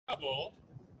trouble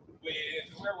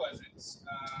with, where was it?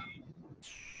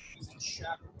 It was in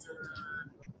chapter...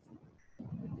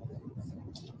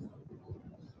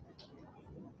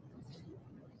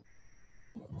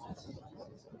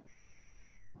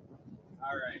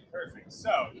 All right, perfect.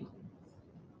 So,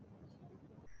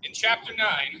 in chapter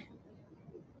 9,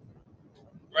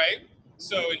 right?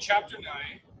 So in chapter 9,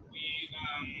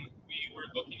 we were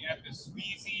looking at the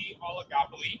squeezy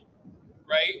oligopoly,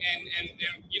 right? And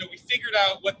you know, we figured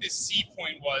out what this C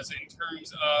point was in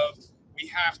terms of we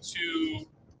have to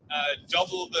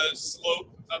double the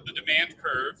slope of the demand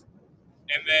curve,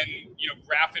 and then you know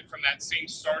graph it from that same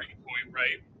starting point,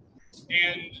 right?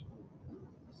 And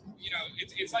you know,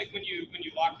 it's like when you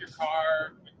lock your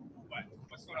car.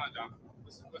 What's going on, Dom?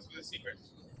 What's the secret?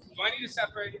 Do I need to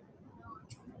separate it?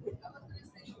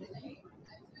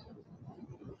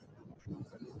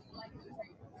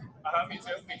 Me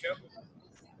too, me too.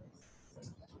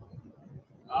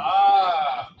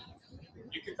 Ah,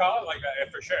 you could call it like that, yeah,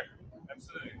 for sure.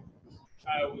 Absolutely.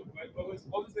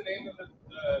 What was the name of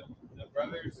the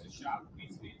brothers' shop,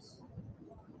 Weasley's?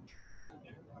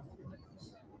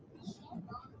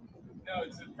 No,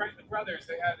 it's the brothers.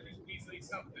 They had Weasley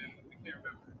something. I can't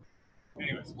remember.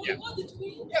 Anyways, yeah.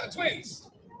 Yeah, the twins.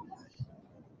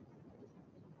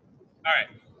 All right.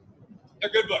 They're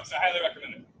good books. I highly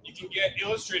recommend them. You can get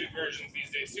illustrated versions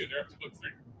these days too. They're up to book 3.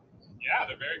 Yeah,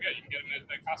 they're very good. You can get them at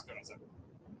Costco and stuff.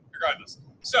 Regardless.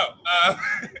 So,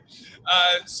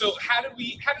 so how did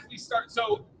we start?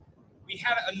 So we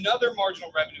had another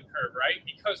marginal revenue curve, right?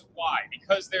 Because why?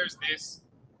 Because there's this.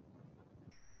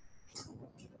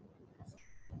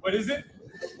 What is it?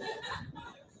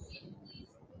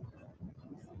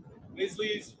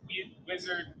 Weasley's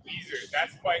Wizard Weezer.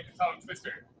 That's quite the tongue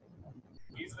twister.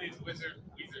 Weasley's Wizard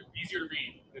Weezer. Easier to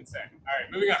read than say. All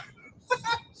right, moving on.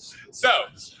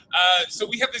 So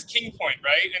we have this king point,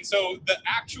 right? And so the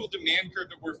actual demand curve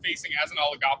that we're facing as an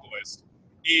oligopolist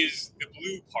is the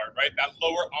blue part, right? That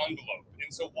lower envelope.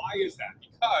 And so why is that?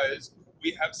 Because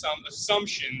we have some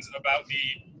assumptions about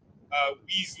the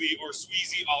Weasley or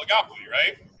Sweezy oligopoly,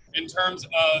 right? In terms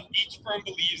of each firm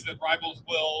believes that rivals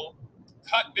will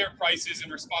cut their prices in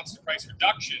response to price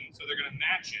reduction, so they're going to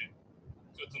match it.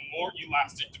 So it's a more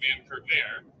elastic demand curve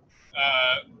there.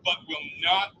 But will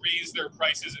not raise their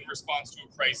prices in response to a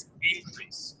price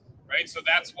increase, right? So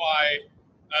that's why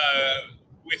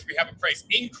if we have a price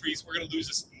increase, we're going to lose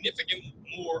a significant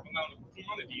more amount of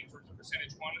quantity in terms of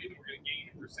percentage quantity than we're going to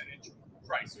gain in percentage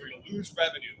price. So we're going to lose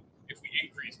revenue if we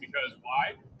increase, because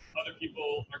why? Other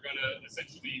people are going to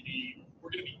essentially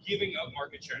we're going to be giving up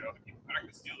market share to other people. We're not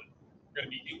going to steal it. We're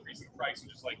going to be increasing the price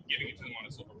and just like giving it to them on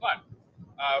a silver platter.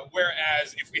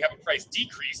 Whereas if we have a price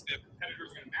decrease, the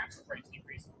competitors are going to match the price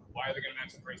decrease. Why are they going to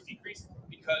match the price decrease?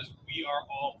 Because we are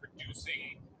all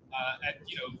producing at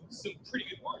some pretty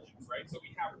good margins, right? So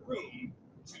we have room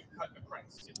to cut the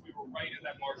price. If we were right at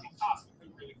that marginal cost, we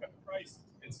couldn't really cut the price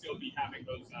and still be having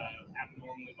those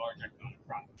abnormally large economic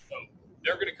profits. So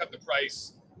they're going to cut the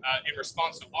price in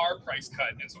response to our price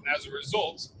cut, and so as a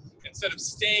result, instead of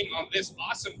staying on this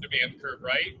awesome demand curve,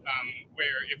 right,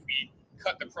 where if we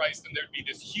cut the price, then there'd be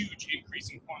this huge increase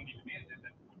in quantity demanded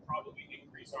that would probably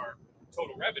increase our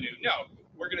total revenue. No,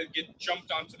 we're going to get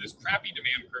jumped onto this crappy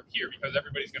demand curve here because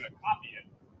everybody's going to copy it,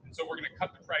 and so we're going to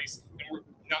cut the price, and we're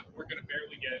going to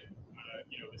barely get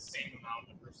the same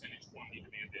amount of percentage quantity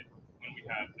demanded when we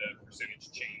have the percentage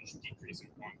change decrease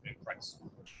in price.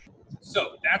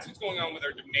 So that's what's going on with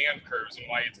our demand curves and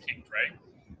why it's kinked, right?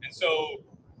 And so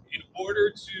in order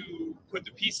to put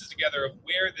the pieces together of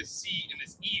where the C and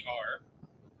this E are,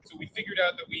 so we figured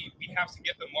out that we have to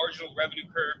get the marginal revenue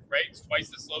curve, right? It's twice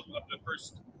the slope of the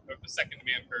second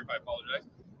demand curve, I apologize.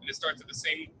 And it starts at the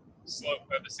same slope,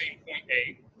 the same point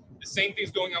A. The same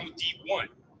thing's going on with D1.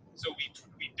 So we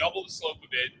double the slope of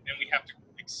it, and we have to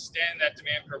extend that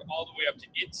demand curve all the way up to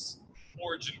its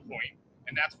origin point,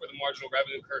 and that's where the marginal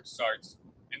revenue curve starts.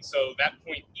 And so that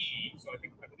point E, so I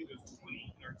believe it was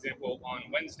 20 in our example on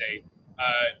Wednesday,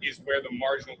 is where the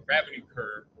marginal revenue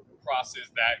curve crosses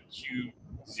that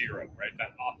Q0, right?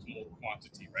 That optimal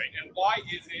quantity, right? And why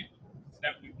is it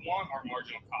that we want our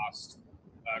marginal cost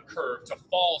curve to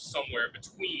fall somewhere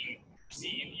between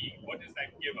C and E? What does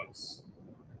that give us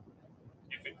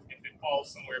if it falls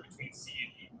somewhere between C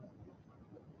and E?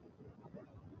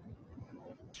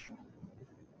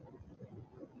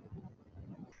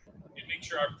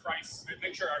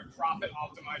 Make sure our profit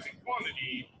optimizing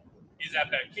quantity is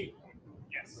at that kink point.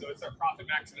 Yes, so it's our profit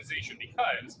maximization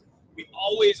because we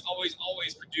always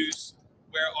produce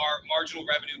where our marginal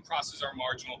revenue crosses our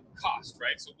marginal cost,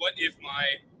 right? So what if my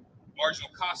marginal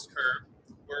cost curve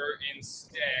were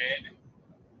instead,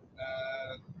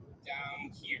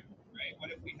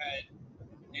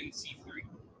 MC3,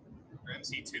 or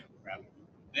MC2, rather.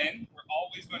 Then we're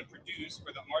always going to produce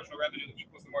where the marginal revenue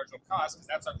equals the marginal cost, because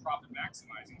that's our profit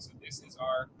maximizing. So this is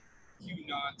our Q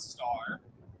naught star.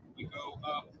 We go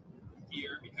up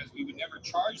here because we would never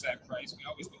charge that price. We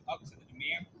always go up to the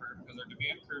demand curve, because our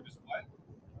demand curve is what?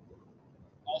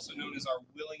 Also known as our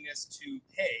willingness to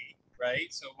pay,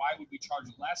 right? So why would we charge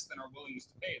less than our willingness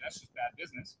to pay? That's just bad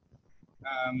business.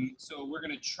 So we're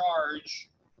going to charge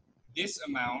this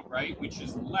amount, right, which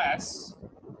is less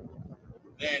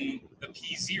than the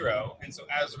P0. And so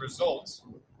as a result,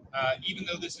 even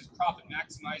though this is profit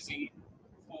maximizing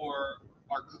for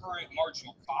our current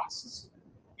marginal costs,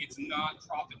 it's not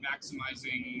profit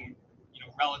maximizing,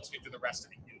 relative to the rest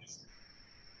of the industry.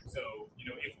 So,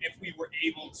 if we were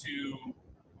able to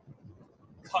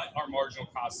cut our marginal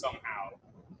costs somehow,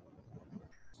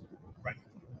 right?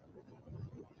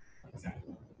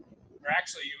 Exactly. Or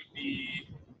actually, it would be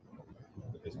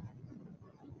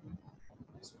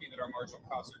that our marginal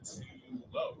costs are too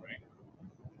low, right?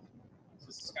 So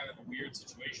this is kind of a weird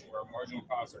situation where our marginal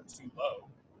costs are too low,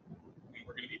 and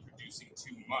we're going to be producing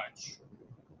too much.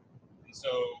 And so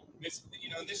this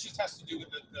just has to do with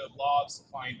the law of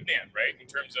supply and demand, right? In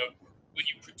terms of when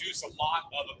you produce a lot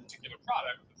of a particular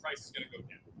product, the price is going to go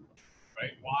down,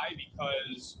 right? Why?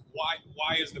 Because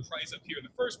why is the price up here in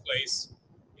the first place?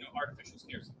 Artificial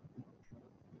scarcity.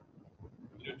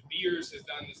 De Beers has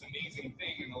done this amazing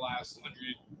thing in the last 100+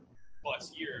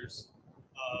 years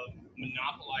of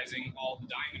monopolizing all the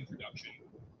diamond production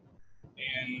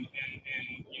and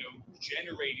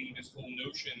generating this whole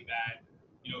notion that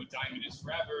diamond is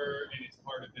forever and it's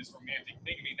part of this romantic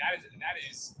thing. I mean, that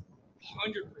is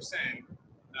 100%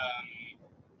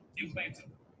 implanted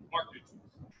marketing tools.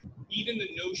 Even the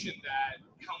notion that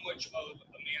how much of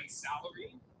a man's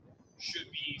salary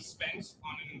should be spent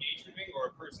on an engagement ring, or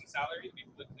a person's salary, to be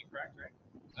politically correct, right?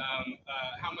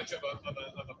 How much of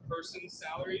a person's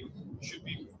salary should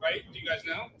be, right? Do you guys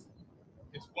know?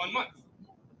 It's 1 month.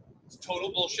 It's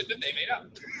total bullshit that they made up.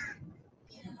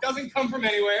 Doesn't come from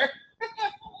anywhere.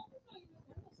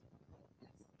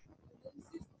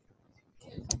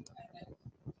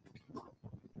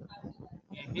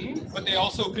 But they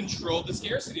also control the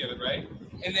scarcity of it, right?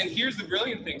 And then here's the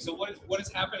brilliant thing. So what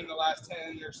has happened in the last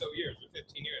 10 or so years, or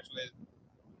 15 years with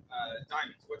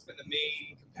diamonds? What's been the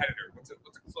main competitor? What's a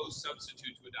close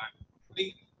substitute to a diamond? I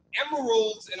mean,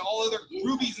 emeralds and all other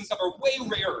rubies and stuff are way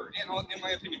rarer, and in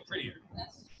my opinion, prettier.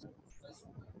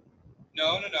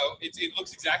 No. It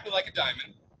looks exactly like a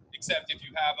diamond, except if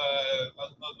you have a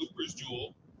Looper's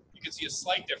jewel, you can see a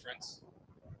slight difference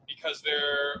because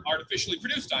they're artificially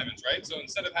produced diamonds, right? So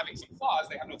instead of having some flaws,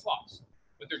 they have no flaws,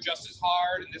 but they're just as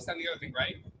hard and this and the other thing,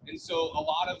 right? And so a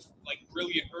lot of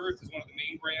Brilliant Earth is one of the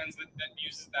main brands that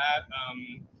uses that.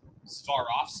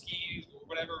 Swarovski or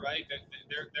whatever, right?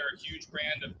 They're a huge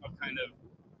brand of kind of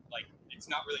it's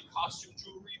not really costume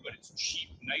jewelry, but it's cheap,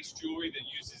 nice jewelry that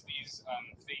uses these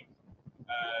fake,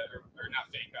 or not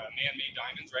fake, man-made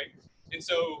diamonds, right? And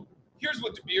so here's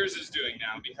what De Beers is doing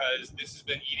now, because this has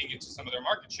been eating into some of their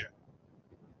market share.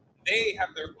 They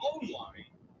have their own line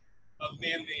of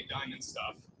man-made diamond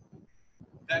stuff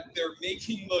that they're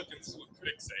making look, and this is what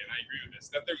critics say, and I agree with this,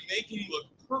 that they're making look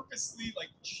purposely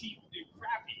cheap and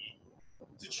crappy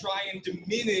to try and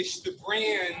diminish the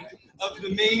brand of the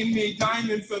man-made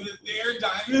diamonds so that their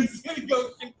diamonds can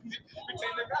retain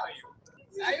their value.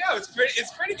 I know, it's pretty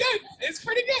good. It's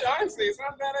pretty good, honestly. It's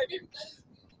not a bad idea.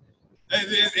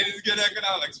 It is good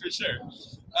economics, for sure.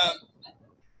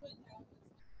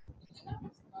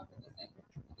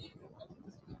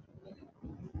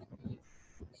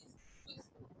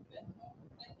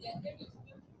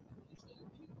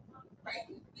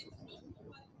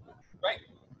 Right.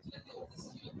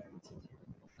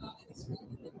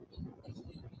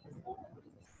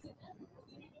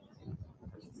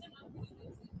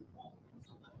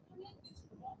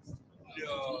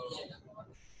 No.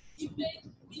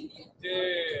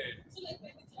 Dude.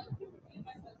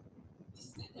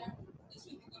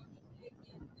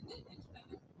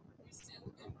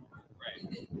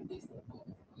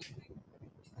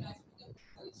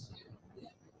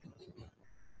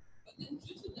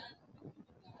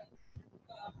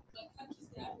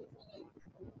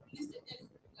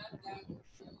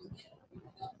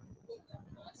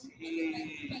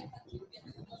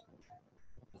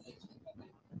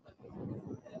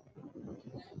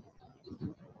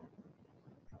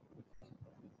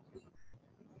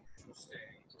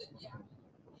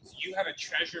 So you have a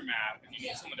treasure map and you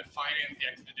need someone to finance the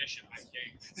expedition. I'm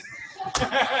kidding.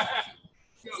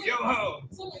 Yo ho!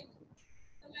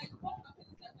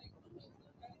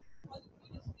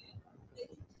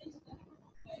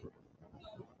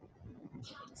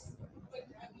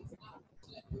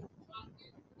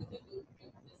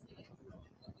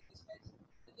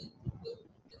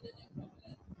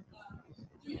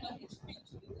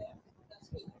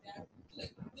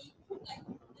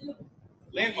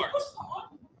 Landmarks.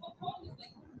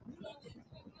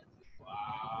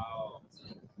 Wow.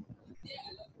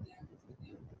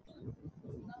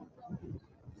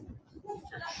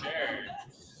 For sure.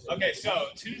 Okay, so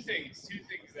two things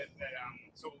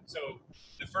so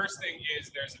the first thing is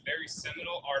there's a very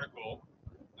seminal article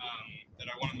that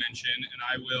I want to mention, and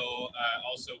I will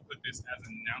also put this as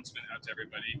an announcement out to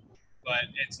everybody. But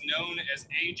it's known as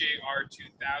AJR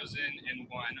 2001,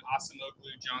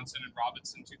 Asimoglu, Johnson, and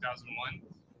Robinson 2001,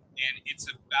 and it's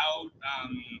about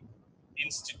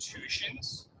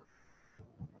institutions,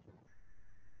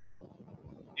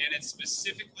 and it's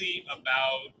specifically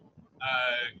about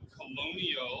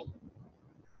colonial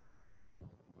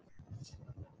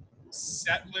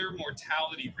settler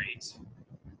mortality rate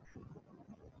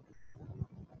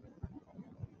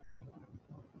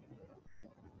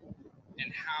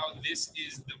and how this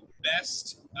is the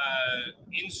best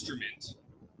instrument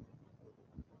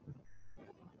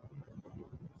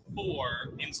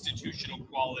for institutional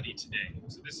quality today.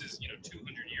 So this is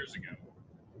 200 years ago.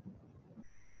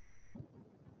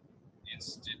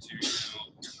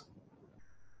 Institutional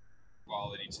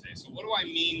quality today. So what do I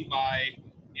mean by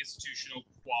institutional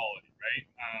quality, right?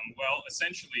 Well,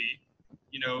 essentially,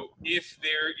 if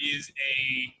there is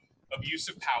a abuse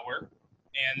of power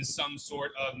and some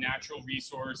sort of natural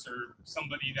resource or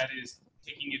somebody that is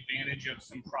taking advantage of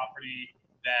some property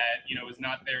that is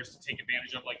not theirs to take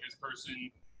advantage of, like this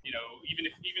person, even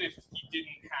if he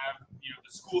didn't have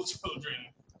the school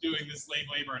children doing the slave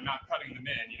labor and not cutting them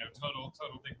in, total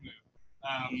dick move.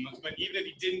 But even if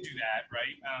he didn't do that,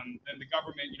 right, then the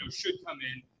government, should come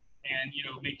in and,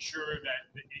 make sure that,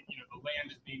 the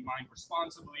land is being mined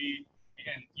responsibly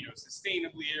and,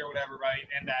 sustainably or whatever, right,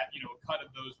 and that, a cut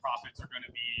of those profits are going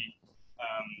to be,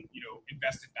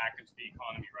 invested back into the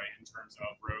economy, right, in terms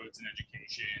of roads and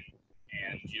education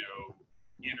and,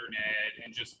 internet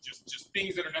and just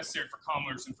things that are necessary for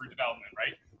commerce and for development,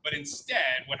 right? But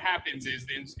instead, what happens is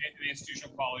the institutional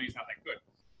quality is not that good.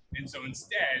 And so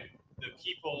instead, the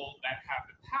people that have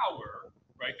the power,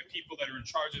 right, the people that are in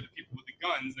charge of the people with the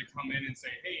guns that come in and say,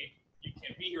 hey, you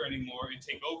can't be here anymore, and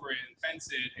take over it and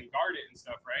fence it and guard it and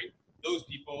stuff, right? Those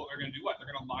people are going to do what? They're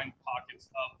going to line the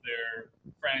pockets of their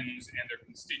friends and their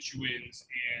constituents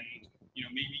and,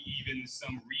 maybe even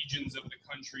some regions of the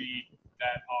country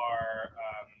that are,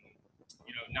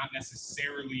 not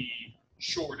necessarily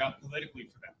shored up politically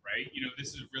for them, right?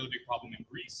 This is a really big problem in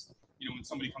Greece. When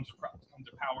somebody comes to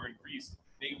power in Greece,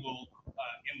 they will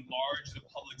enlarge the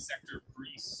public sector of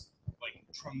Greece like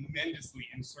tremendously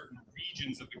in certain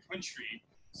regions of the country,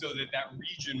 so that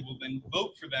region will then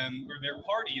vote for them or their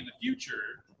party in the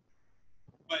future.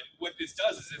 But what this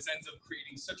does is it ends up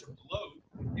creating such a bloat,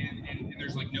 and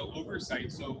there's like no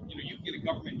oversight. So you can get a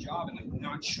government job and then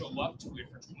not show up to it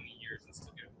for 20 years and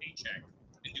still get a paycheck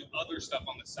and do other stuff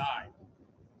on the side.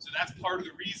 So that's part of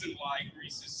the reason why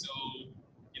Greece is so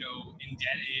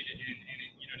indebted, and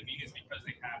what I mean is because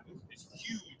they have this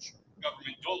huge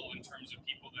government dole in terms of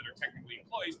people that are technically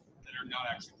employees that are not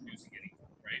actually producing anything,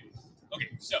 right? Okay,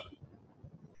 so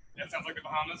that sounds like the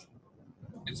Bahamas.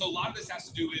 And so a lot of this has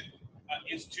to do with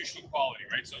institutional quality,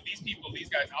 right? So these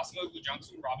guys, Asimoglu,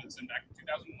 Johnson, Robinson, back in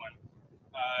 2001,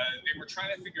 they were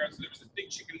trying to figure out, so there was this big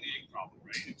chicken and the egg problem,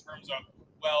 right? In terms of,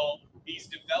 well, these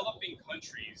developing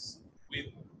countries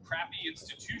with crappy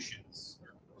institutions,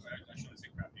 or I shouldn't say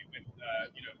crappy, with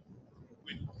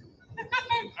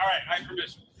all right, I have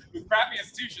permission. With crappy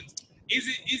institutions, is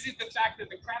it the fact that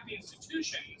the crappy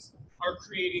institutions are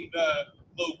creating the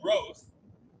low growth,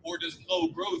 or does low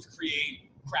growth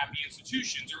create crappy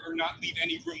institutions, or not leave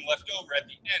any room left over at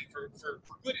the end for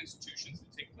good institutions to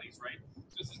take place, right?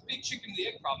 So it's this big chicken and the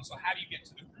egg problem. So how do you get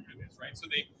to the root of this, right? So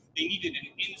they needed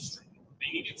an instrument. They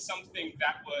needed something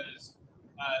that was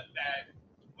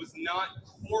not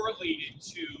correlated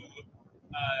to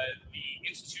the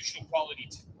institutional quality,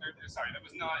 that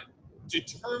was not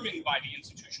determined by the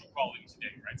institutional quality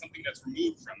today, right? Something that's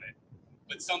removed from it,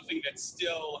 but something that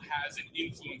still has an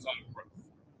influence on growth.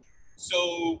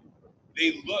 So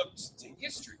they looked to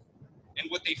history, and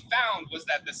what they found was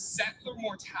that the settler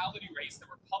mortality rates that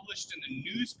were published in the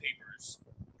newspapers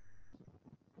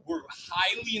were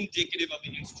highly indicative of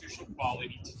the institutional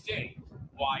quality today.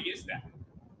 Why is that?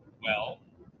 Well,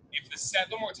 if the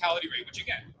settler mortality rate, which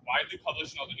again, widely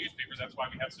published in all the newspapers, that's why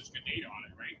we have such good data on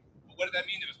it, right? But what did that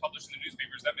mean? It was published in the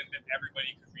newspapers. That meant that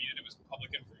everybody could read it. It was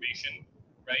public information,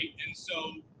 right? And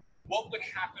so what would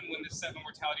happen when the settler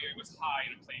mortality rate was high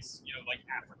in a place, like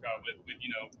Africa with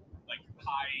like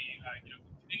high,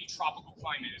 any tropical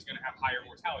climate is going to have higher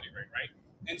mortality rate, right?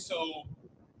 And so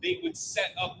they would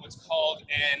set up what's called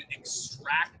an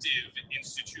extractive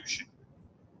institution.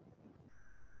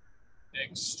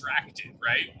 extracted,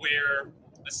 right? Where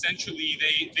essentially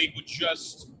they would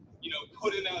just,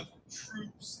 put enough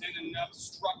troops and enough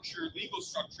structure, legal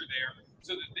structure there,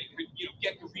 so that they could,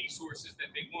 get the resources that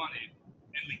they wanted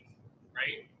and leave,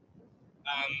 right?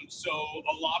 So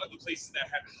a lot of the places that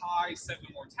had high settler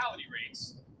mortality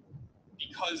rates,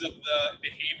 because of the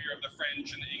behavior of the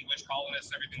French and the English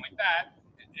colonists and everything like that,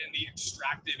 and the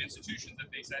extractive institutions that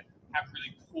they said have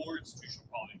really poor institutional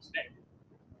quality today.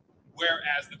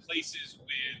 Whereas the places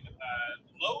with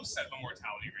low settler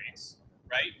mortality rates,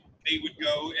 right, they would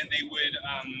go and they would,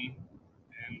 and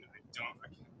I'm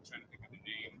trying to think of the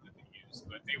name that they used,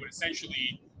 but they would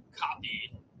essentially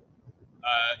copy,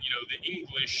 the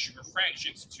English or French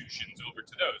institutions over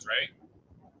to those, right,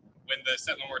 when the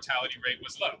settler mortality rate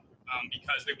was low,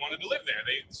 because they wanted to live there.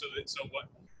 So what,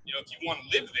 if you want to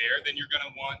live there, then you're going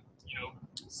to want,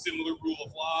 similar rule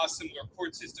of law, similar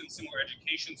court system, similar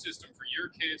education system for your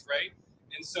kids, right?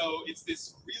 And so it's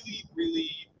this really,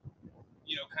 really,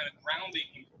 kind of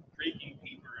grounding, breaking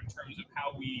paper in terms of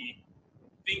how we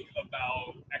think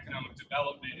about economic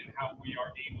development and how we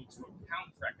are able to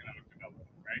account for economic development,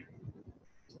 right?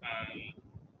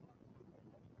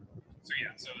 So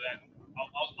yeah, so that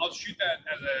I'll shoot that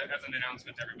as an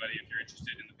announcement to everybody if you're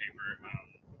interested in the paper.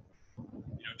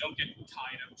 Don't get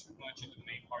tied up too much into the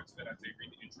main parts of it. I'd say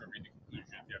read the intro, read the conclusion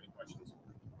if you have any questions.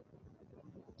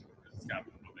 Because it's got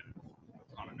a little bit of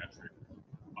econometric,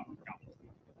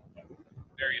 but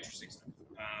very interesting stuff.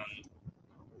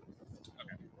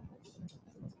 Okay,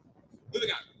 moving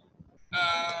on.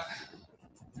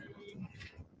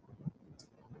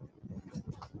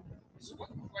 So what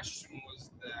question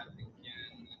was that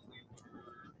again? If we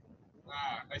were,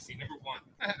 I see, number one.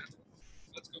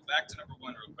 Let's go back to number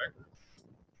one real quick.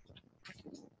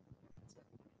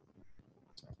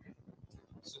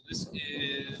 So this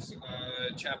is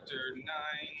chapter 9,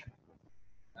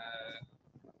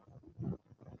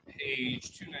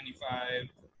 page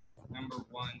 295, number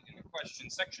 1 in the question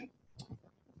section.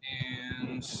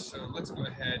 And so let's go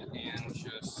ahead and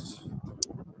just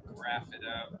graph it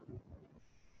out.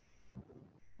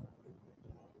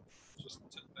 Just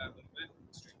tilt that a little bit,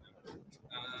 straighten it out.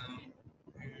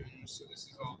 And so this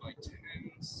is all by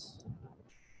tens.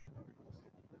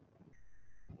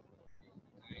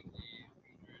 90,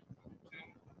 100, 10.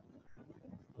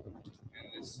 And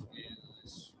this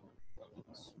is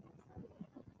levels.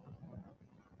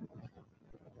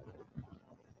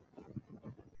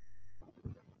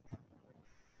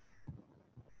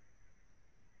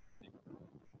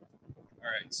 All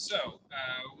right, so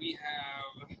we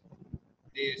have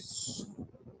this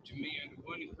demand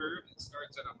 1 curve that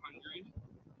starts at 100,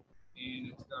 and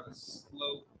it's got a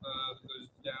slope that goes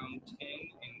down 10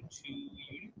 in 2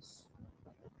 units.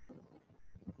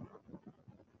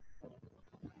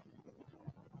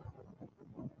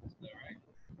 Is that right?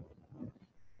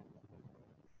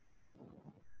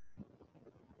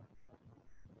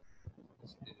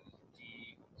 This is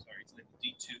it's labeled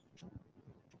D2.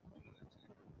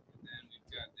 And then we've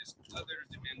got this other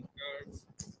demand curve,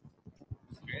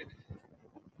 red,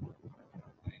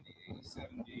 90, 80,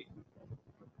 70.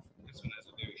 This one has a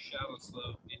very shallow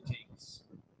slope. It takes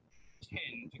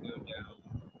 10 to go down.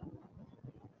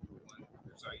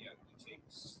 It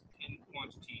takes 10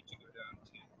 quantity to go down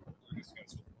 10. So I guess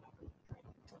that's what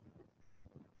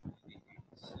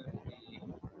 70.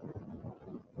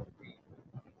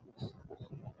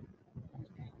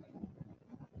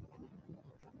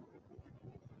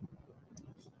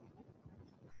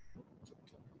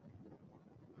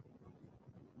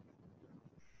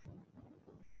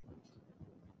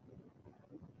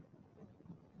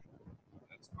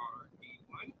 That's our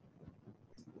E1.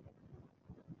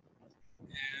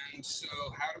 And so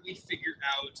how do we figure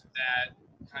out that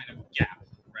kind of gap,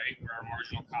 right, where our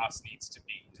marginal cost needs to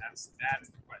be? That's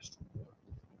the question.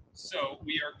 So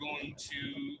we are going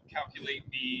to calculate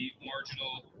the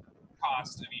marginal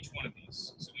cost of each one of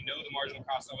these. So we know the marginal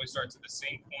cost always starts at the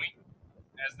same point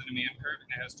as the demand curve, and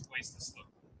it has twice the slope.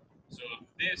 So if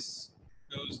this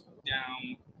goes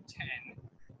down 10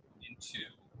 in 2,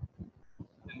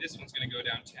 then this one's going to go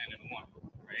down 10 in 1,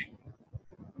 right?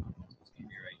 So it's going to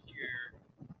be right here,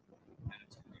 and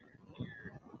it's going to be right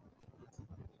here.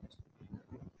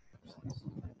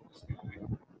 This guy.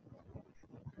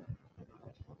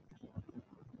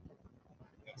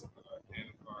 That's N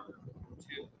bar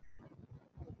 2.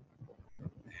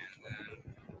 And then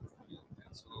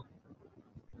pencil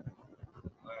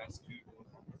last two.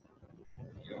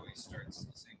 He always starts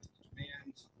the same with the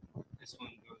demand. This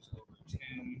one goes over 10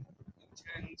 and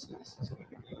 10, so this is going to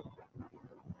go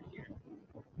right here.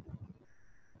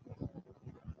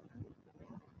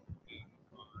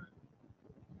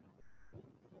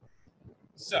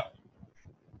 So,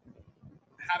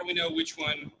 how do we know which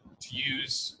one to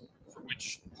use for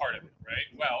which part of it, right?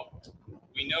 Well,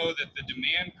 we know that the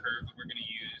demand curve that we're going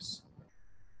to use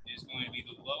is going to be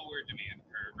the lower demand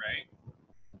curve, right?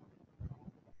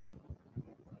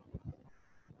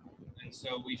 And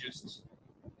so we just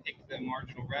pick the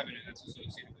marginal revenue that's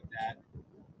associated with that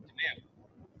demand.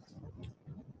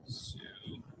 So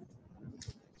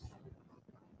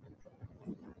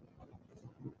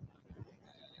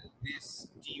this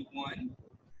D1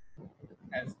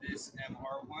 has this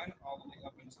MR1 all the way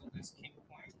up until this kink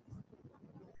point.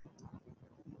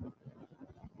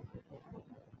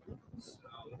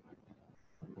 So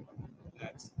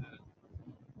that's the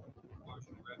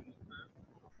marginal revenue curve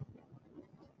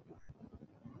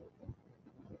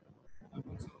up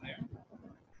until there.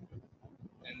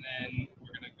 And then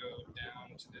we're going to go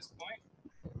down to this point.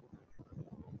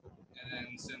 And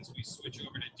then since we switch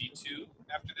over to D2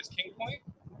 after this kink point,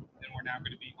 then we're now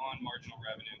going to be on marginal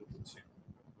revenue 2.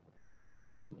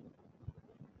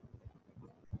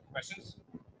 Questions?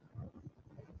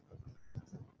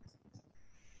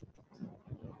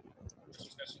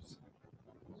 Discussions?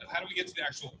 So how do we get to the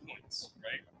actual points,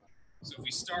 right? So if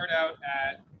we start out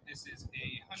at, this is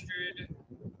 100,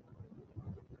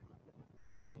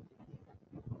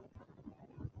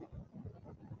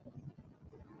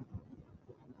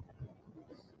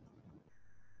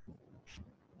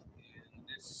 and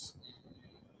this is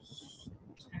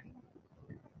 10.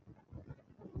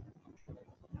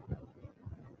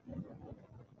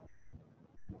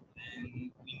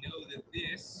 And we know that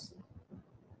this,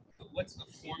 so what's the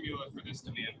formula for this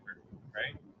demand curve,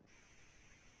 right?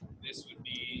 This would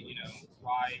be,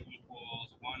 y equals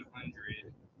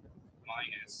 100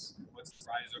 minus, what's the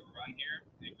rise over run here?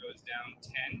 It goes down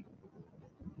 10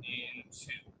 in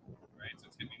 2, right? So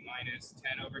it's going to be minus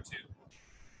 10 over 2,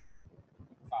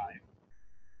 5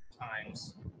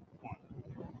 times 1.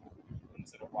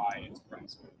 Instead of y, it's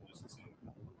price. We'll just assume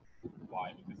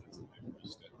y because it's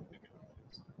just a bigger.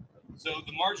 So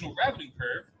the marginal revenue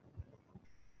curve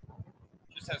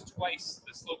just has twice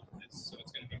the slope of this. So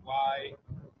it's going to be y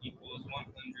equals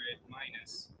 100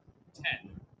 minus 10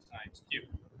 times q.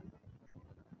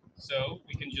 So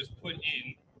we can just put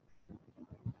in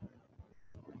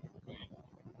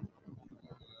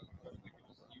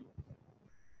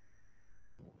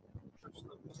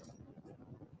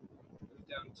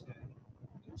down 10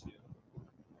 and 2.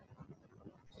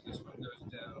 So this one goes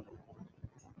down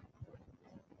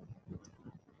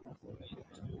 8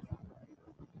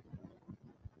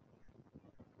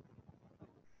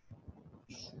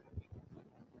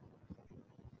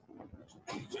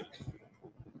 and 2.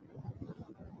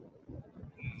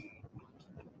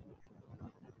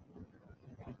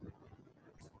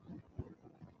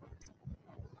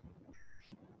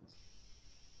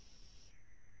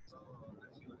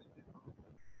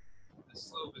 The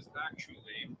slope is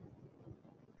actually,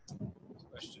 this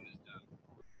question is done.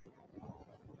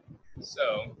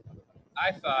 So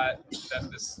I thought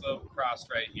that the slope crossed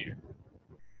right here,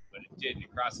 but it didn't.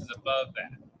 It crosses above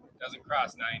that. It doesn't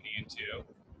cross 90 and 2.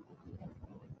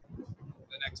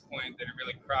 The next point that it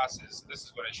really crosses, this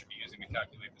is what I should be using to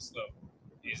calculate the slope,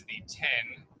 is the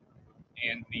 10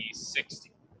 and the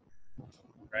 60,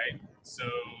 right? So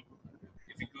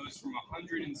if it goes from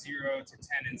 100 and 0 to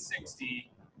 10 and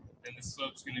 60, then the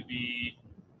slope's going to be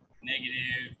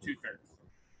negative 2/3.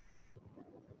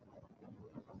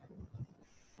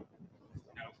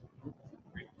 No.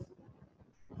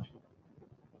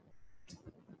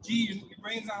 Gee, your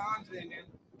brain's not on today, man.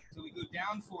 So we go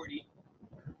down 40,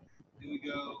 then we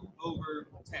go over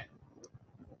 10.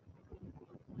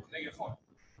 Negative 4. All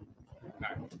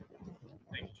right.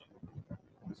 Thank you, G.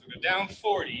 So we go down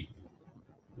 40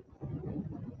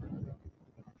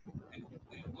 and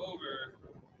over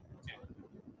 10.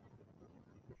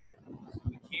 So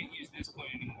we can't use this point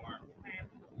anymore because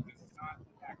it's not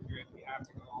accurate. We have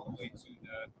to go all the way to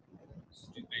the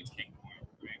stupid kink point,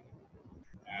 right?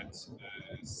 At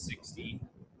 60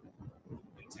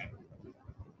 and 10.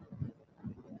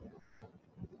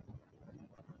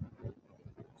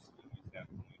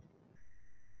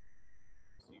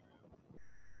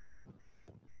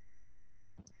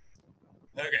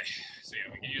 Okay, so yeah,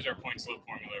 we can use our point slope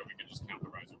formula, or we can just count the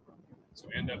rise over. So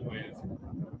we end up with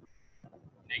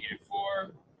negative 4,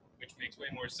 which makes way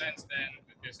more sense than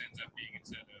that this ends up being,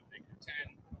 instead of negative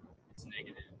 10, it's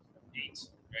negative 8,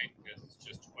 right? Because it's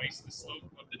just twice the slope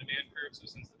of the demand curve. So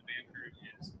since the demand curve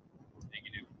is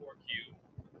negative 4q,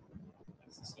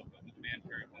 that's the slope of the demand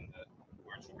curve, then the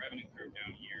marginal revenue curve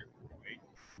down here, right,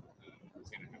 is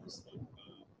going to have a slope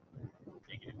of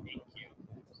negative 8q.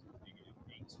 So negative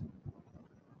 8.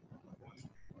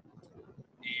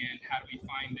 And how do we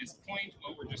find this point?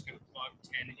 Well, we're just going to plug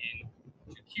 10 in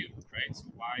to Q, right?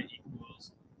 So y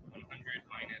equals 100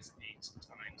 minus 8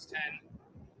 times 10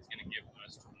 is going to give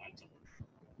us 20.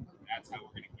 That's how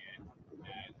we're going to get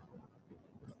at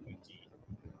 20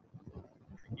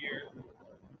 here. And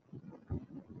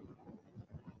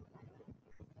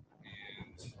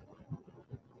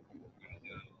I'm going to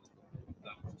go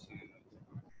up to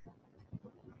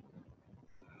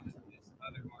this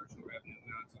other marginal revenue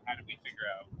amount. So how did we figure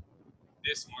out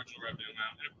this marginal revenue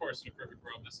amount? And of course, in a perfect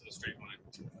world, this is a straight line.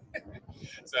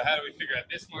 So how do we figure out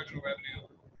this marginal revenue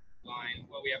line?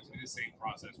 Well, we have to do the same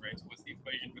process, right? So what's the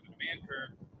equation for the demand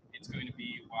curve? It's going to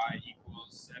be y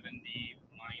equals 70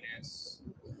 minus,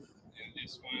 and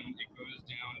this one, it goes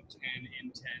down 10 in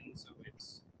 10, so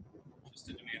it's just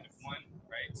a demand of 1,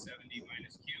 right? 70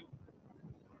 minus Q.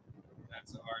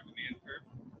 That's our demand curve.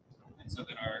 And so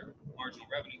then our marginal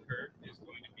revenue curve is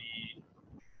going to be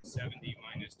 70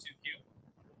 minus 2Q.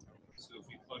 So if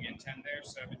we plug in 10 there,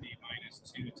 70 minus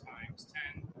 2 times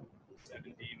 10, 70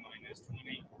 minus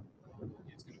 20,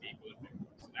 it's going to be equal to 50.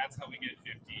 So that's how we get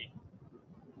 50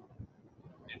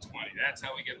 and 20. That's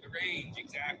how we get the range,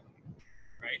 exactly.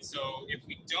 Right? So if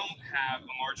we don't have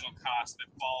a marginal cost that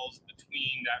falls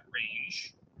between that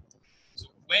range,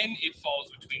 so when it falls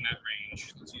between that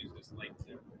range, let's use this light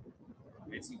tip.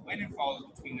 Okay, so when it falls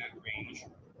between that range,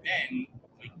 then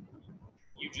like,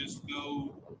 you just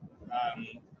go,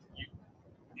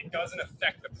 it doesn't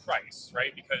affect the price,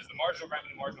 right? Because the marginal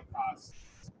revenue, marginal cost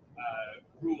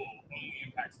rule only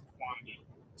impacts the quantity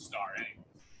star anyway,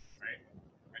 right?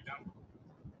 Right down.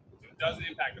 So it doesn't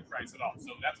impact the price at all.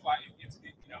 So that's why it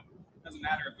doesn't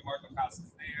matter if the marginal cost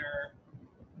is there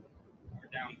or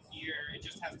down here. It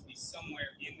just has to be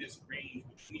somewhere in this range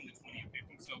between the 20 and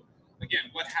 50. So again,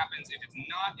 what happens if it's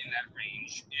not in that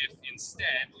range? If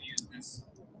instead we'll use this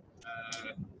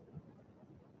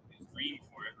green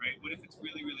for it, right? What if it's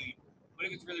really, really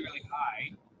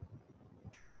high?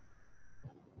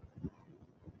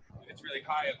 If it's really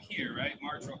high up here, right?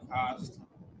 Marginal cost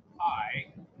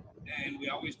high, and we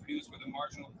always produce where the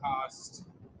marginal cost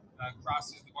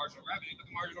crosses the marginal revenue, but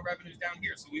the marginal revenue is down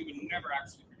here, so we would never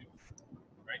actually produce,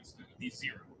 right? So it would be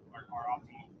 0. Our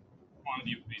optimal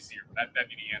quantity would be 0. That'd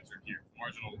be the answer here.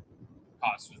 Marginal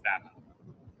cost was that high.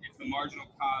 If the marginal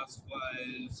cost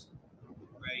was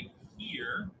right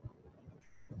here,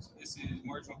 so this is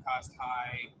marginal cost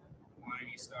high,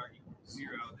 quantity star equals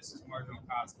 0. This is marginal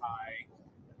cost high,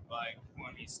 but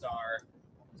quantity star,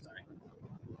 sorry,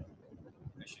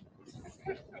 I should.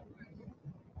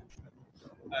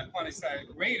 Quantity star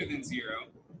greater than 0,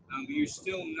 but you're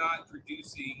still not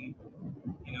producing,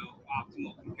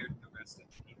 optimal compared to the rest of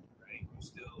the people, right?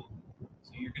 So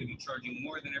you're going to be charging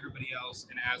more than everybody else,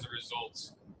 and as a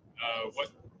result, you're going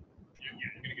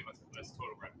to get less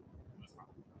total revenue.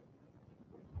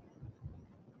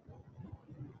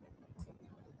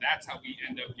 That's how we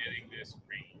end up getting this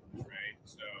range, right?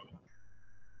 So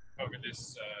cover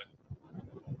this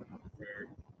for a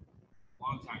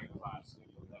long time in class, so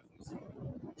you'll definitely see it.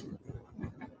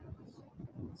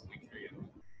 Let's make sure you have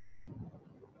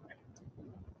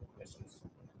questions.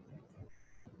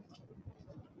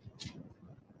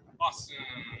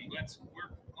 Awesome. Let's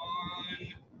work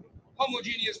on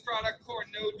homogeneous product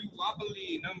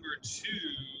duopoly number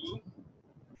 2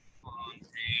 on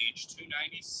page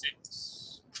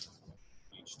 296.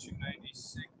 Page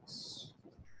 296.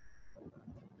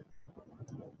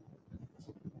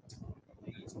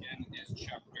 This again is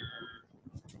chapter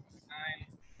 9.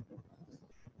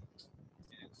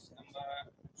 It's number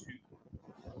 2.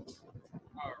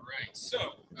 All right, so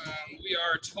we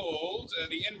are told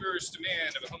the inverse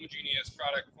demand of a homogeneous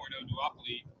product for no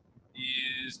duopoly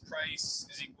is price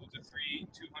is equal to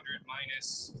 200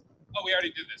 minus. Oh, we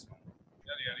already did this one.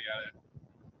 Yada yada yada.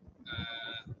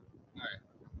 All right.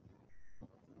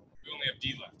 We only have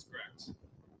D left, correct?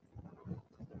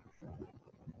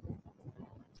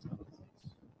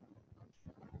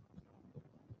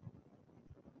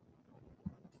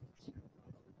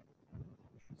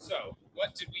 So,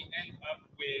 what did we end up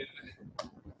with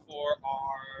for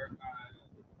our?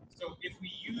 So, if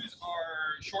we use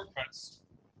our shortcuts,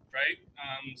 right?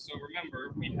 So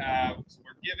remember,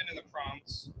 we're given in the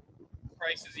prompts,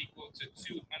 price is equal to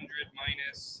 200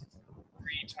 minus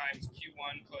 3 times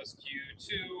Q1 plus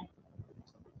Q2.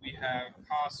 We have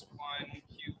cost 1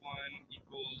 Q1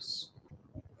 equals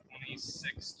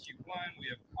 26 Q1. We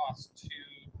have cost 2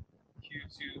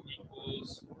 Q2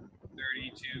 equals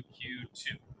 32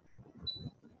 Q2.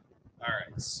 All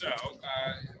right, so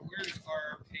where's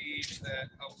our page that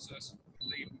helps us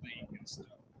labeling and stuff?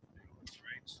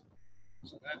 Right.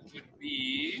 So that would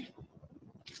be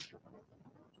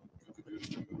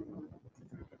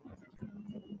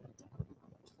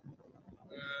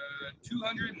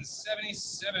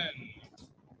 277.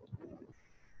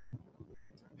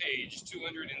 Page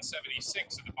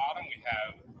 276 at the bottom, we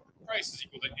have price is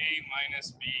equal to A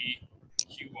minus B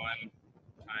Q1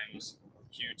 times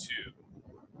Q2,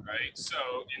 right?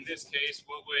 So in this case,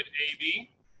 what would A be?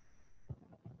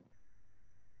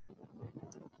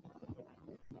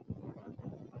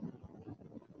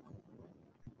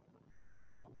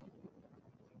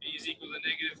 B is equal to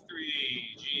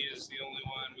 -3. G is the only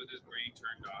one with his brain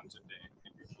turned on today.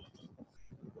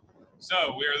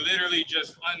 So we're literally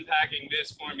just unpacking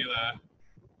this formula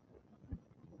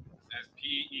as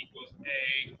P equals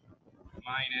A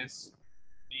minus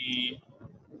B,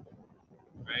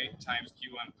 right, times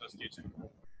Q1 plus Q2. It's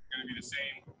going to be the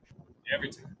same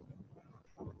every time.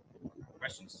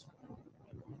 Questions?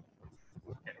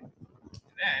 Okay. And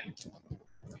then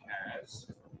we have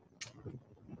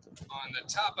on the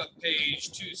top of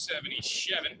page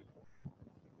 277,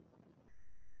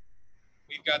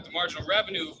 we've got the marginal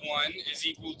revenue of 1 is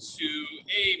equal to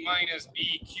A minus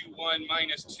B Q1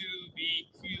 minus 2B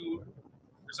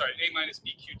A minus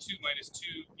B Q2 minus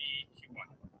 2B Q1.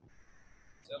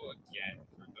 So again,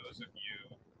 for those of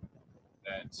you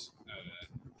that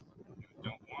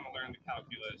don't want to learn the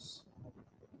calculus,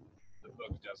 the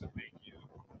book doesn't make you.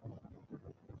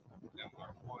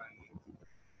 MR1,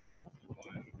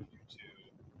 Q1, Q2,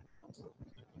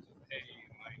 A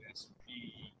minus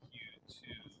B Q2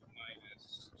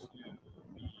 minus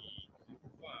 2B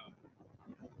Q1,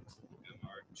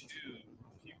 MR2,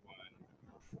 Q1,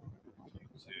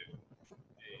 Q2,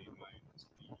 A minus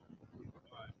B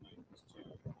Q1 minus 2.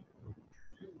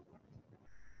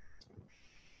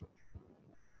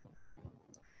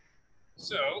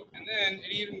 So, and then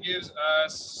it even gives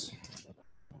us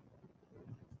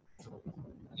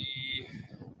the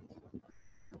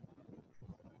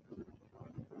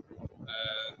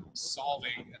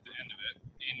solving at the end of it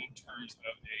in terms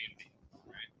of A and B,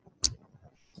 right?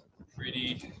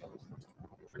 Pretty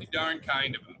darn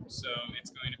kind of them. So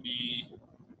it's going to be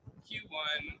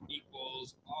Q1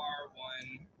 equals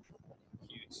R1,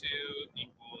 Q2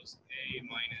 equals A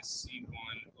minus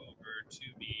C1 over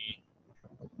 2B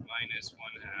minus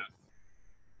 1/2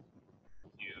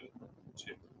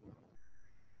 Q2.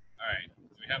 All right,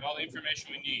 we have all the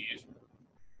information we need.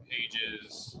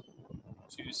 Pages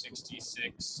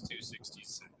 266,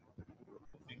 267.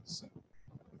 I think so.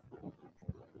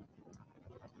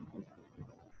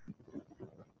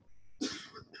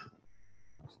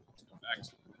 Let's go back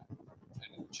to the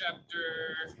end of the chapter.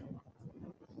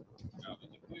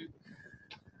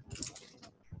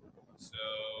 So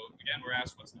again, we're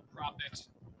asked what's the profit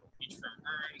each firm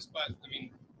earns, but I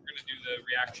mean, we're going to do the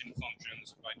reaction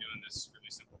functions by doing this really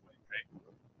simple way, right?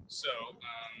 So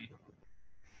I'll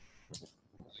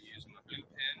use my blue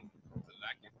pen. I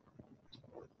like it.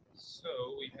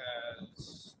 So we have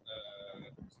the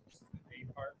A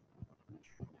part,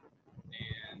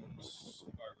 and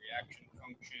our reaction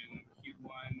function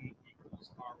Q1 equals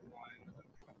R1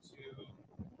 Q2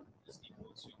 is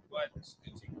equal to what? It's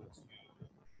equal to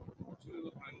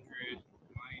 200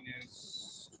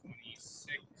 minus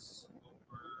 26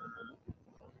 over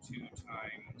 2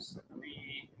 times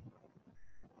 3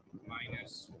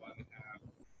 minus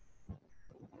 1/2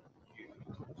 Q2.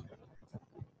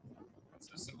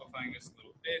 So simplifying this a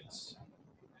little bit,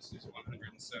 this is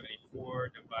 174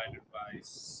 divided by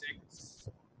 6.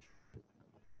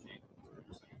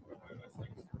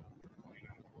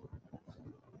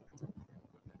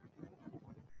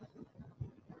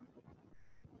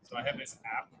 So I have this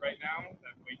app right now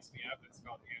that wakes me up. It's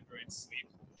called Android Sleep.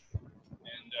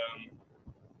 And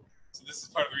so this is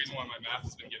part of the reason why my math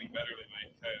has been getting better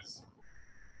lately, because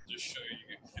just show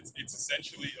you, it's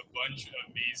essentially a bunch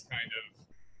of these kind of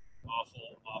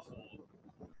awful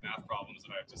math problems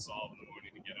that I have to solve in the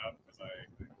morning to get up because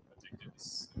I'm addicted to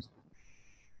snooze.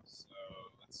 So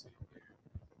let's see here.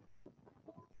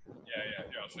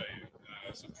 Yeah, I'll show you.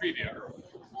 So preview.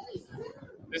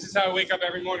 This is how I wake up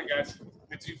every morning, guys.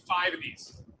 I do 5 of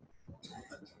these.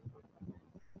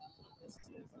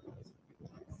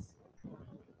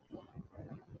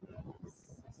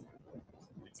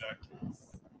 Exactly.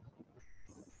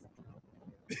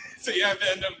 So you have to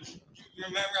end up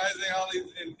memorizing all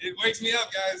these, and it wakes me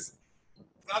up, guys.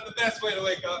 It's not the best way to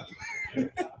wake up.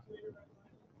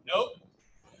 Nope.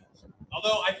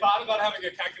 Although I thought about having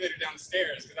a calculator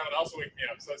downstairs, because that would also wake me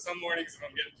up. So some mornings, if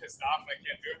I'm getting pissed off and I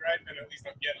can't do it right, then at least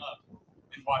I'll get up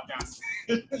and walk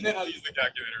downstairs, and then I'll use the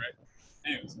calculator, right?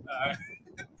 Anyways,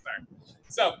 sorry.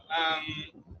 So,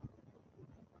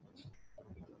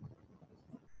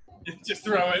 just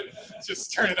throw it,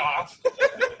 just turn it off.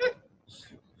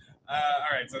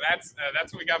 All right, so that's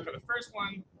what we got for the first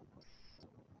one.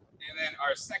 And then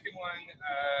our second one,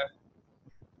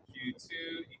 Q2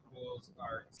 equals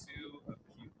R2 of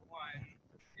Q1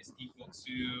 is equal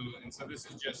to, and so this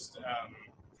is just the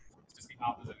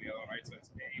opposite of the other one, right? So it's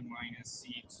A minus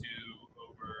C2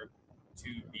 over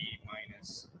 2B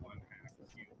minus 1 half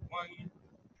Q1.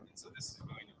 And so this is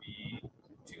going to be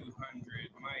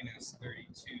 200 minus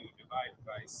 32 divided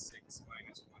by 6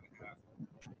 minus 1 half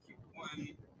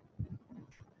Q1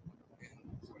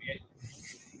 and 28.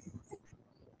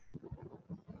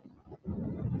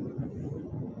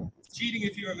 It's cheating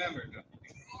if you remember. No.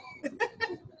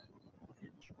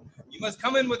 You must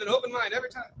come in with an open mind every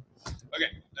time.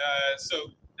 Okay,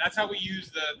 so that's how we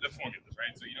use the formulas,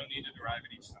 right? So you don't need to derive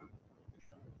it each time.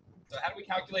 So how do we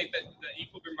calculate the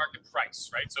equilibrium market price,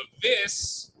 right? So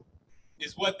this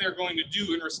is what they're going to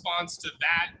do in response to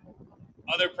that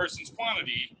other person's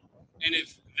quantity. And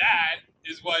if that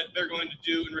is what they're going to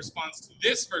do in response to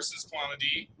this person's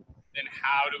quantity, then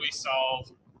how do we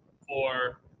solve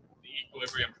for the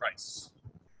equilibrium price?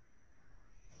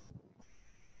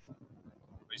 What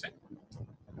do you say?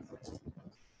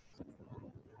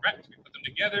 Correct. We put them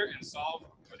together and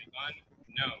solve for the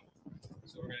unknown.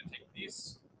 So we're going to take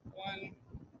this one, and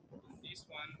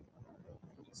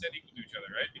set equal to each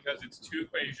other, right? Because it's two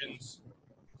equations,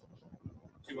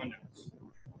 two unknowns.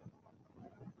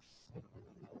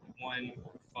 One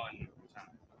fun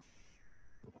time.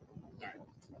 All right.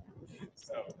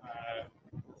 So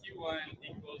Q1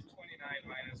 equals 29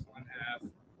 minus 1 half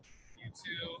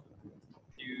Q2.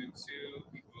 Q2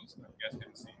 equals, I guess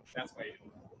didn't see. That's why you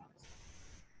didn't.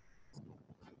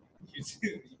 Q2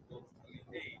 equals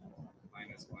 28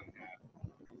 minus 1 half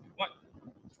 1.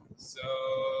 So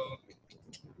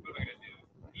what am I going to do?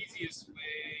 Easiest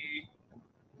way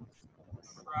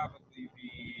probably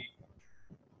be,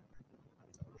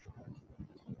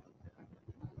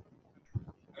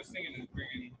 I was thinking of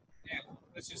bringing,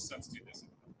 let's just substitute this in.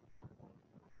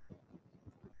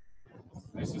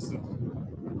 Let's just substitute.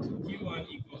 So Q1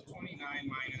 equals 29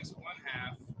 minus 1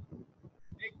 half,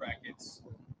 big brackets,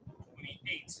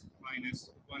 28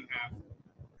 minus 1 half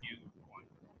Q1.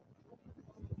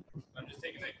 I'm just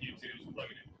taking that Q2 and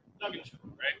plugging it in. Plug and show,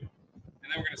 right? And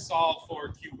then we're going to solve for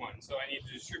Q1. So I need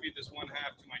to distribute this 1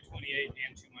 half to my 28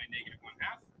 and to my negative 1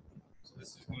 half. So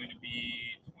this is going to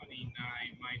be 29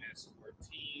 minus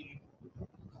 14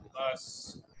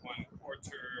 plus 1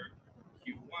 quarter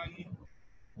Q1.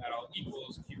 That all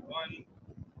equals Q1.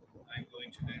 I'm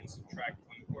going to then subtract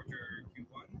 1 quarter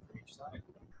Q1 from each side.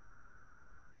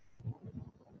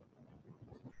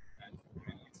 That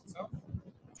calculates itself.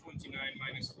 29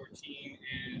 minus 14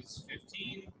 is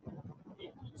 15,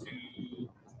 equal to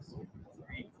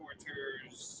 3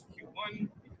 quarters Q1,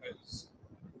 because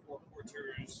 4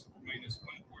 quarters minus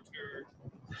 1 quarter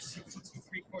is equal to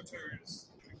 3 quarters.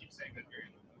 We keep saying that very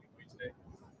way today.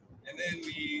 And then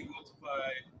we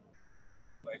multiply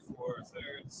by 4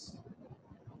 thirds.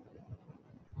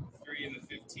 3 and the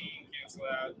 15 cancel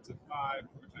out to 5.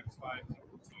 4 times 5 is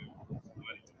equal to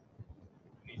 20.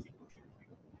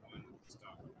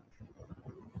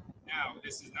 Now,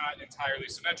 this is not entirely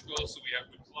symmetrical, so we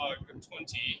have to plug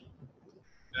 20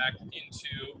 back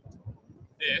into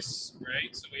this,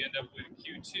 right? So we end up with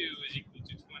Q2 is equal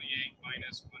to 28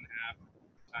 minus 1 half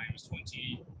times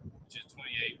 20, which is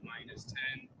 28 minus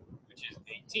 10, which is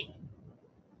 18.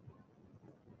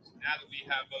 So now that we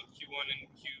have both Q1 and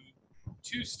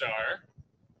Q2 star,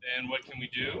 then what can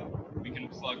we do? We can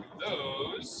plug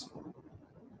those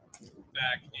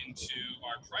back into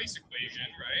our price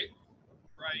equation, right?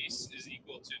 Price is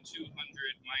equal to 200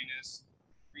 minus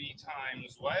 3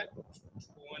 times what?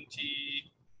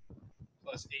 20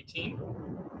 plus 18.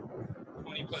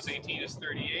 20 plus 18 is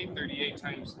 38. 38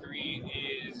 times 3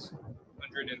 is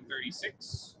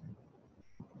 136.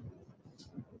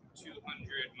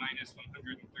 200 minus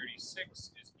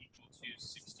 136 is equal to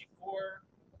 64.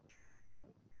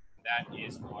 That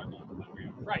is our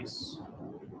equilibrium price.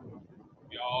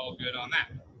 We all good on that?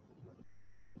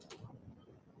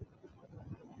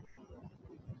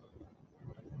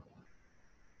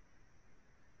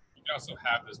 You can also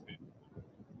have this bit.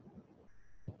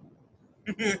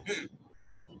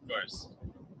 Of course.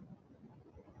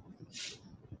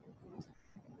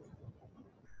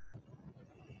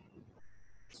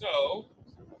 So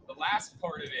the last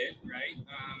part of it, right,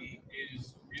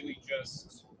 is really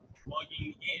just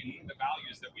plugging in the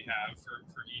values that we have for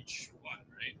each one,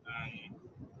 right?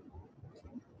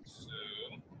 So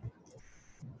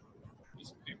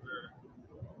piece of paper.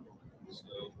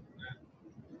 So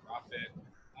profit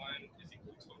 1 is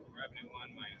equal to total revenue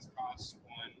 1 minus cost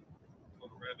 1.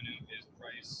 Total revenue is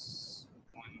price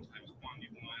 1 times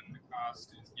quantity 1. The cost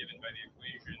is given by the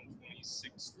equation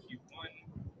 26Q1.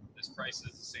 This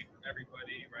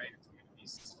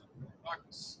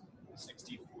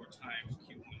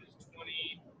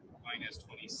minus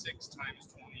 26 times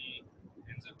 20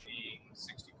 ends up being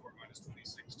 64 minus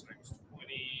 26 times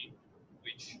 20,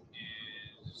 which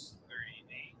is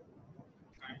 38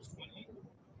 times 20,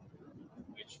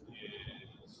 which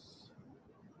is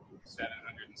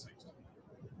 760.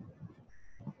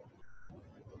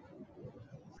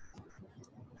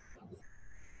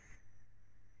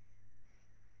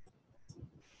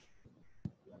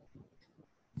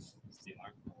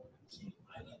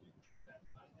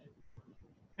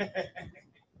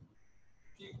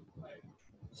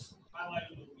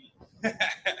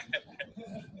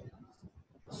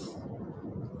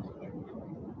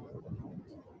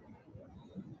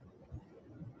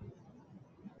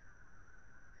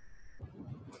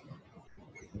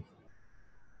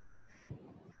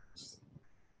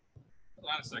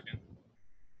 Hold on a second.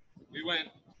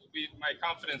 My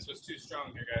confidence was too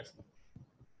strong here, guys.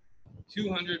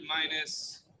 200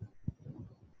 minus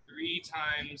 3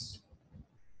 times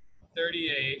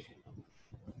 38.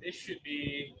 This should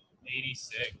be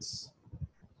 86.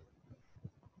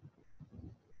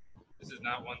 This is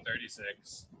not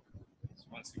 136. It's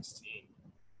 116.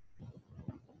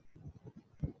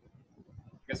 I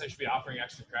guess I should be offering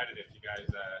extra credit if you guys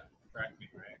correct me,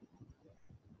 right?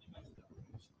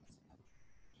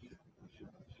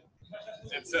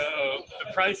 And so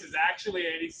the price is actually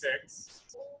 86.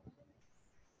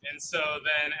 And so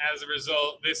then as a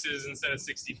result, this is, instead of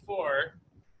 64,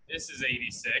 this is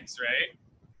 86, right?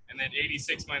 And then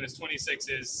 86 minus 26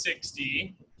 is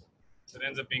 60. So it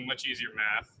ends up being much easier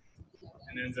math.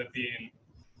 And it ends up being,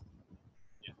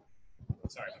 yeah,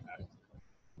 sorry about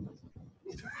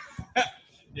that.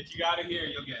 If you got it here,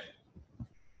 you'll get it.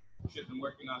 Should have been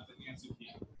working off the answer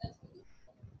key.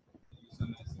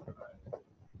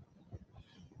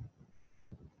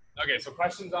 Okay, so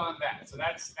questions on that. So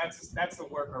that's the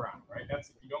workaround, right? That's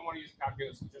if you don't want to use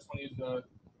calculus, you just want to use the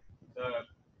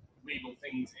label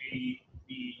things A,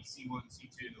 B, C1,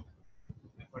 C2,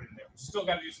 and put it in there. You still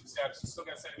got to do some steps. You still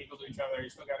got to set them equal to each other. You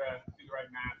still got to do the right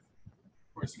math.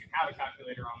 Of course, you can have a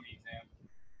calculator on the exam.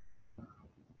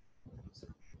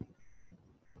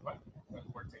 What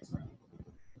work takes around.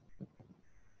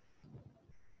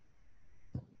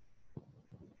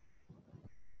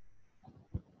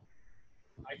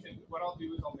 I think what I'll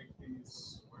do is I'll make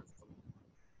these words.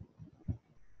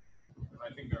 I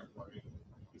think they're important.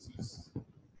 This is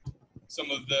some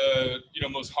of the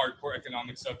most hardcore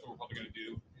economic stuff that we're probably going to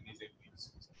do in these 8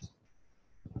 weeks.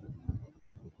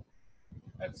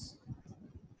 That's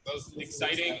both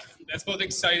exciting. That's both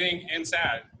exciting and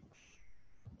sad.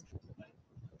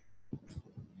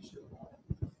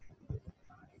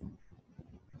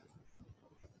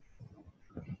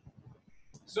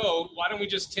 So why don't we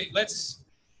just take let's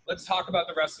talk about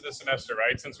the rest of the semester,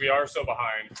 right? Since we are so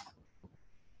behind.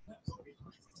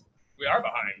 We are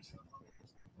behind.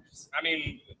 I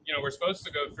mean, we're supposed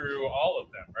to go through all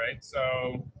of them, right?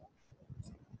 So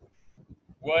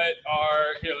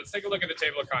let's take a look at the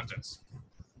table of contents.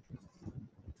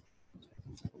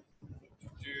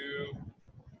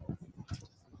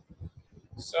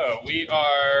 So we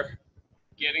are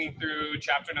getting through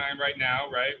chapter 9 right now,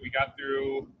 right? We got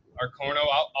through our Corno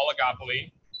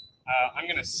oligopoly. I'm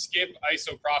going to skip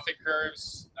ISO profit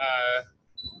curves.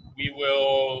 We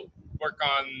will work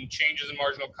on changes in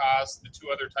marginal cost, the 2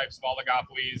 other types of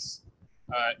oligopolies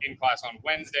in class on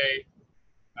Wednesday.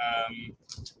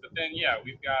 But then, yeah,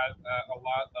 we've got a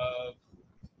lot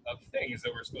of things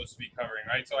that we're supposed to be covering,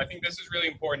 right? So I think this is really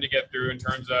important to get through in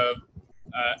terms of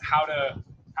how to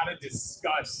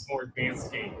discuss more advanced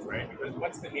games, right? Because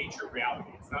what's the nature of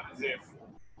reality? It's not as if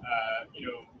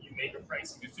you make a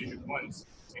pricing decision once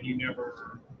and you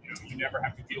never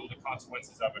have to deal with the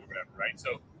consequences of it or whatever, right?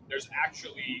 So there's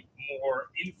actually more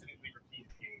infinitely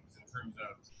repeated games in terms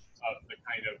of the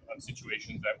kind of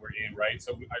situations that we're in, right?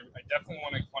 So I definitely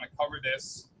want to cover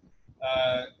this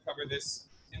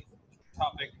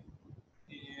topic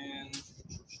in.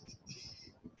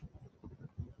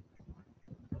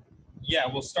 Yeah,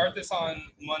 we'll start this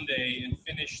on Monday and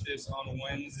finish this on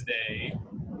Wednesday.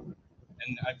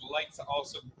 And I'd like to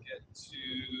also get to,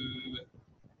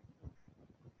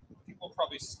 I think we'll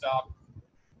probably stop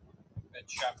at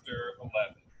chapter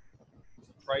 11. So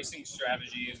pricing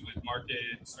strategies with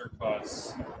market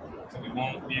surplus. So we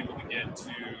won't be able to get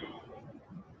to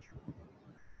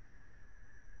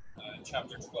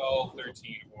chapter 12,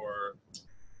 13, or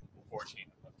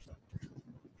 14.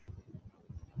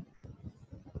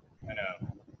 I know,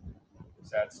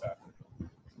 sad stuff.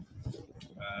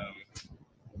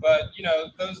 But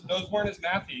those weren't as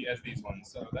mathy as these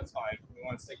ones, so that's fine. We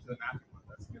want to stick to the mathy one.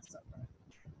 That's good stuff, right?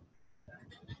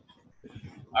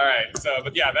 All right. So,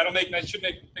 but yeah, that should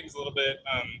make things a little bit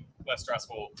less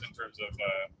stressful in terms of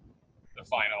the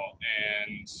final.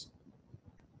 And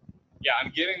yeah,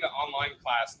 I'm giving the online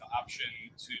class the option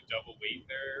to double weight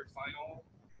their final,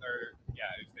 or yeah,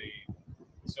 if they.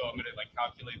 So I'm gonna like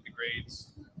calculate the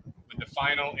grades with the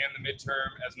final and the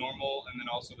midterm as normal, and then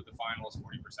also with the final as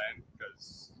 40%,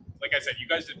 because like I said, you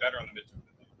guys did better on the midterm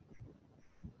than me.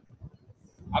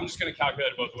 I'm just gonna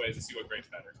calculate it both ways and see what grade's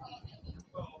better.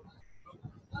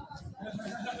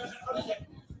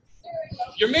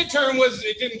 Your midterm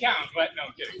it didn't count, but no,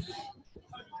 I'm kidding.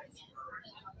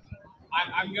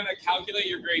 I'm going to calculate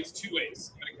your grades two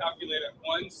ways. I'm going to calculate it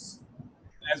once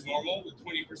as normal with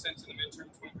 20% to the midterm,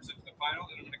 20% to the final,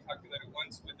 and I'm going to calculate it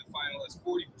once with the final as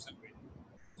 40% weighted.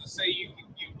 So say you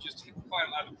just hit the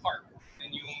final out of the park,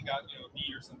 and you only got a B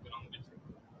or something on the midterm.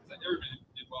 Everybody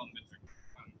did well in the midterm.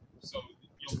 So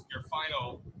your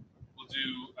final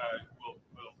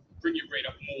will bring your grade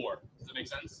up more. Does that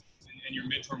make sense? And your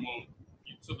midterm won't.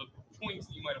 So the points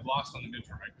that you might have lost on the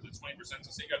midterm, right? Because it's 20%. So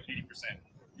say you got 80%,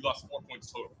 you lost 4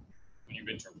 points total when you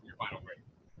midterm from your final grade.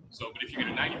 So, but if you get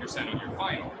a 90% on your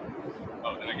final,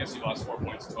 then I guess you lost 4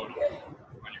 points total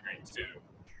on your grade too.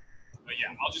 But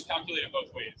yeah, I'll just calculate it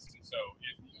both ways. And so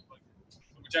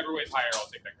whichever way is higher, I'll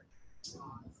take that grade.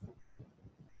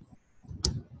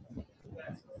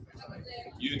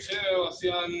 You too. I'll see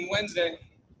you on Wednesday.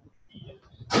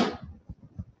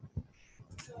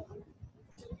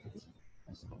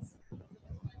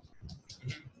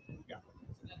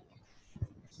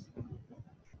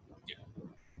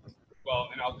 Well,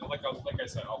 and like I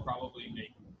said, I'll probably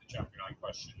make the chapter 9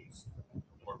 questions